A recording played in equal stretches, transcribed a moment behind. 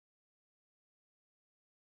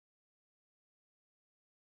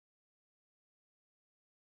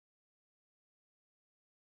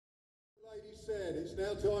said, it's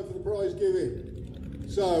now time for the prize giving.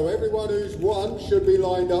 So everyone who's won should be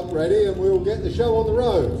lined up ready and we'll get the show on the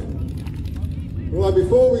road. Right,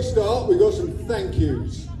 before we start, we've got some thank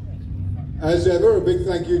yous. As ever, a big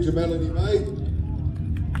thank you to Melanie May,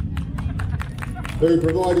 who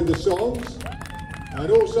provided the songs, and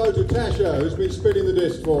also to Tasha, who's been spinning the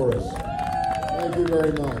disc for us. Thank you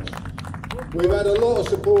very much. We've had a lot of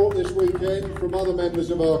support this weekend from other members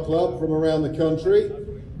of our club from around the country,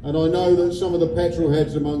 and I know that some of the petrol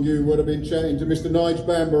heads among you would have been chatting to Mr. Nige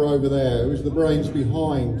Bamber over there, who's the brains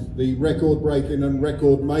behind the record-breaking and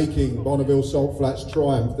record-making Bonneville Salt Flats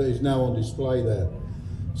Triumph that is now on display there.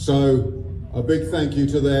 So, a big thank you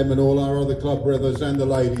to them and all our other club brothers and the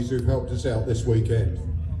ladies who've helped us out this weekend.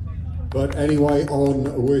 But anyway,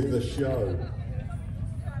 on with the show.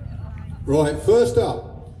 Right, first up,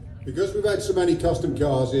 because we've had so many custom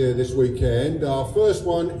cars here this weekend, our first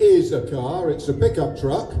one is a car. It's a pickup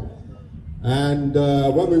truck. And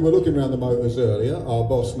when we were looking around the motors earlier, our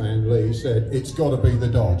boss man Lee said, it's got to be the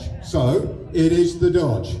Dodge. So, it is the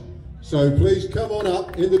Dodge. So please come on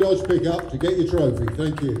up in the Dodge pickup to get your trophy.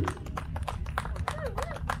 Thank you.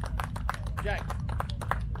 Jack.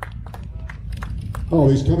 Oh,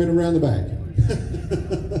 he's coming around the back.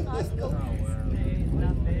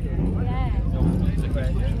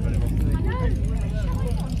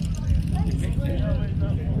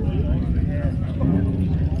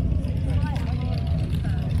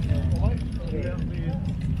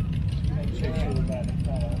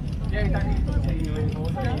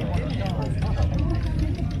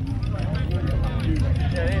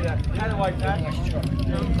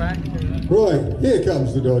 Right, here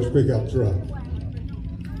comes the Dodge pickup truck.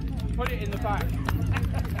 Put it in the back.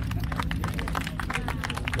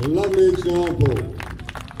 A lovely example.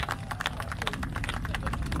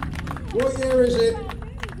 What year is it?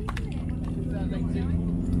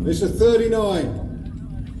 It's a 39.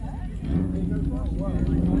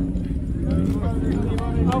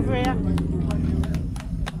 Over here.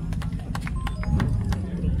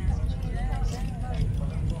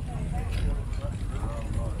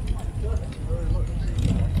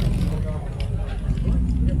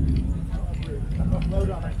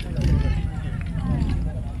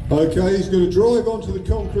 Okay, he's going to drive onto the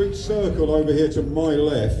concrete circle over here to my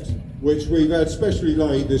left, which we've had specially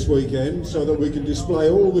laid this weekend so that we can display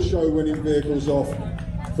all the show-winning vehicles off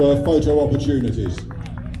for photo opportunities.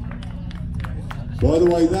 By the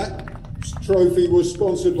way, that trophy was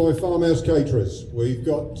sponsored by Farmhouse Caterers. We've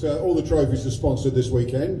got all the trophies are sponsored this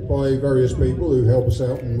weekend by various people who help us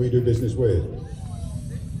out and we do business with.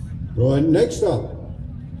 Right, next up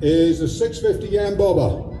is a 650 Yam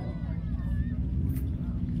Bobber.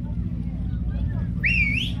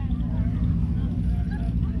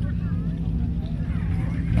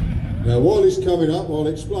 Now, while he's coming up, I'll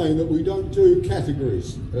explain that we don't do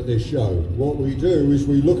categories at this show. What we do is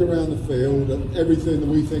we look around the field at everything that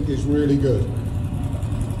we think is really good.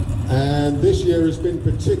 And this year has been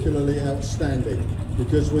particularly outstanding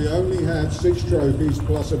because we only have 6 trophies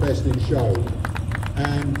plus a best in show.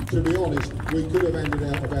 And to be honest, we could have handed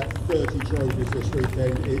out about 30 trophies this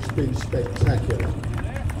weekend. It's been spectacular.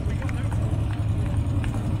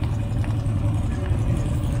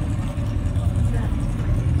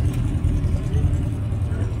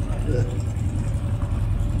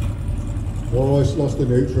 Oh, it's lost the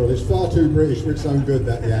neutral. It's far too British for its own good,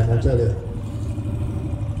 that Yam, I'll tell you.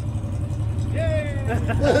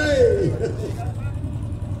 Hey!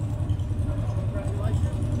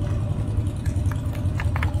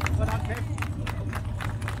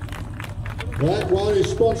 That one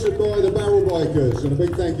is sponsored by the Barrel Bikers, and a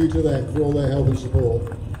big thank you to them for all their help and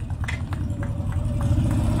support.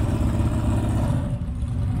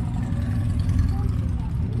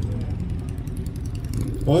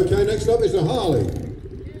 Okay, next up is a Harley.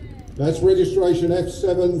 That's registration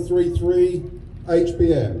F733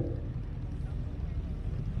 HPM.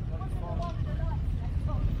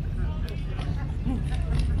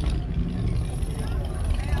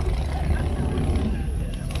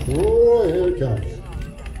 Oh, here it comes.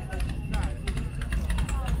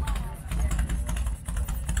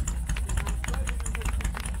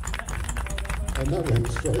 And that went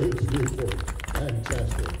straight into Newport.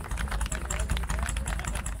 Fantastic.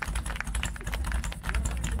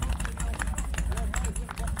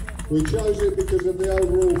 We chose it because of the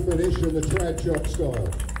overall finish and the trad chop style.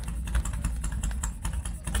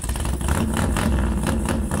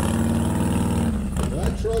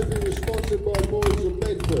 That trophy was sponsored by Boys of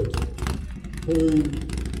Bedford, who,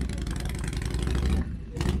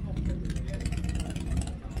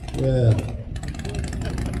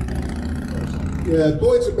 Yeah,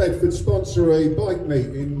 Boys of Bedford sponsor a bike meet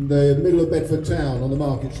in the middle of Bedford town on the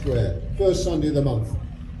Market Square, first Sunday of the month.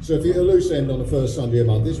 So if you're at a loose end on the first Sunday of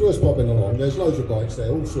the month, it's worth popping along. There's loads of bikes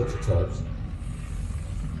there, all sorts of types.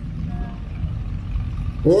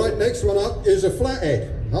 All right, next one up is a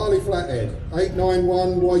flathead, Harley Flathead,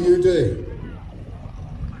 891 YUD.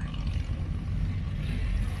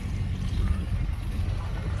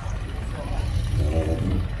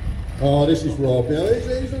 Oh, this is Rob. Now,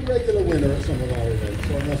 he's a regular winner at some of our events,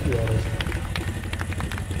 so I must be honest.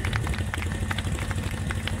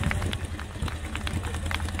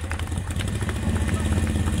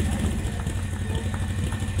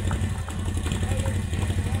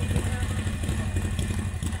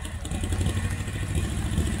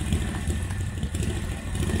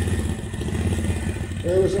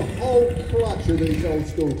 There was a whole clutch of these old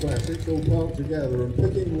school classics all parked together, and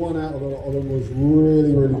picking one out of a lot of them was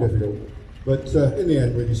really, really difficult. But in the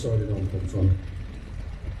end, we decided on this one.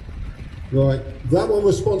 Right, that one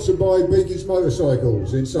was sponsored by Beaky's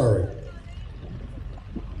Motorcycles in Surrey.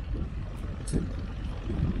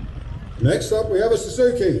 Next up, we have a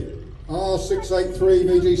Suzuki R683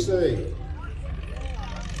 VGC.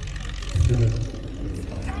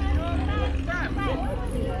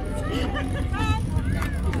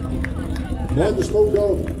 Mind the small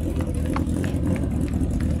dog.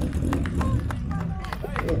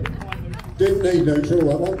 Didn't need neutral,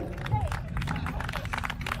 that one.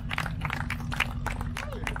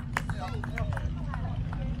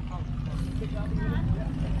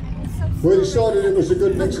 We decided it was a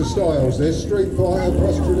good mix of styles, this street fighter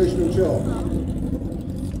plus traditional chop.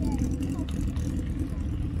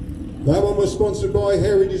 That one was sponsored by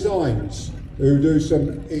Hairy Designs, who do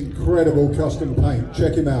some incredible custom paint.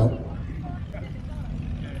 Check him out.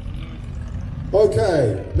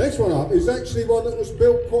 Okay, next one up is actually one that was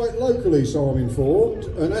built quite locally, so I'm informed,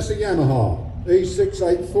 and that's a Yamaha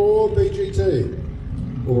E684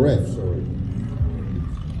 BGT, or F, sorry.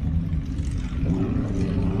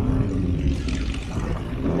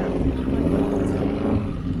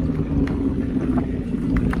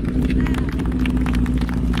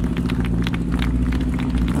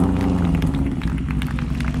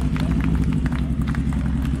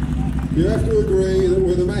 You have to agree that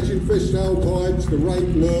with the matching fishtail pipes, the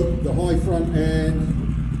rake look, the high front end,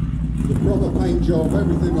 the proper paint job,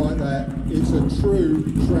 everything like that, it's a true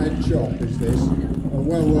trad chop, is this, and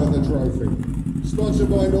well worth a trophy. Sponsored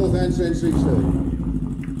by Northants NCC.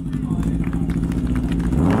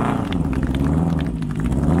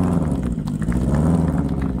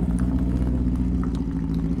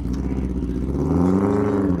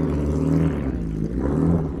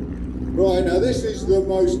 Right, now this is the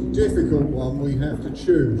most difficult one we have to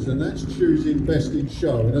choose, and that's choosing best in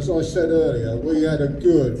show. And as I said earlier, we had a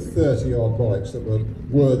good 30-odd bikes that were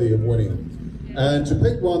worthy of winning. And to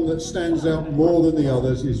pick one that stands out more than the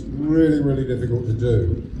others is really, really difficult to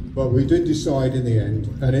do. But we did decide in the end,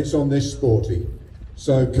 and it's on this Sporty.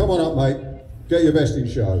 So come on up, mate, get your best in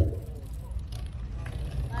show.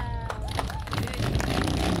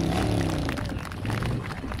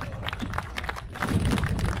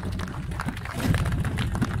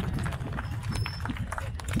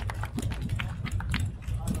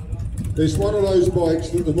 It's one of those bikes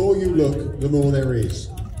that the more you look, the more there is.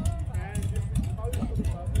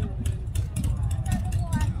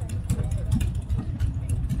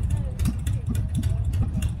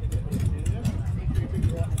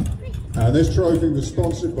 And this trophy was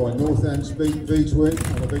sponsored by Northants V-Twin,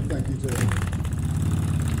 and a big thank you to them.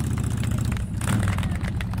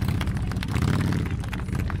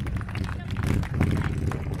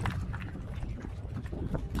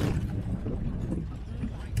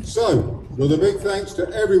 So, with a big thanks to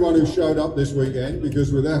everyone who showed up this weekend,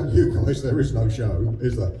 because without you guys there is no show,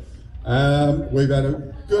 is there? We've had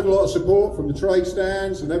a good lot of support from the trade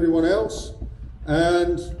stands and everyone else,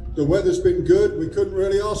 and the weather's been good. We couldn't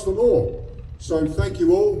really ask for more. So thank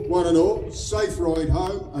you all, one and all. Safe ride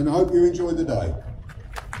home, and I hope you enjoyed the day.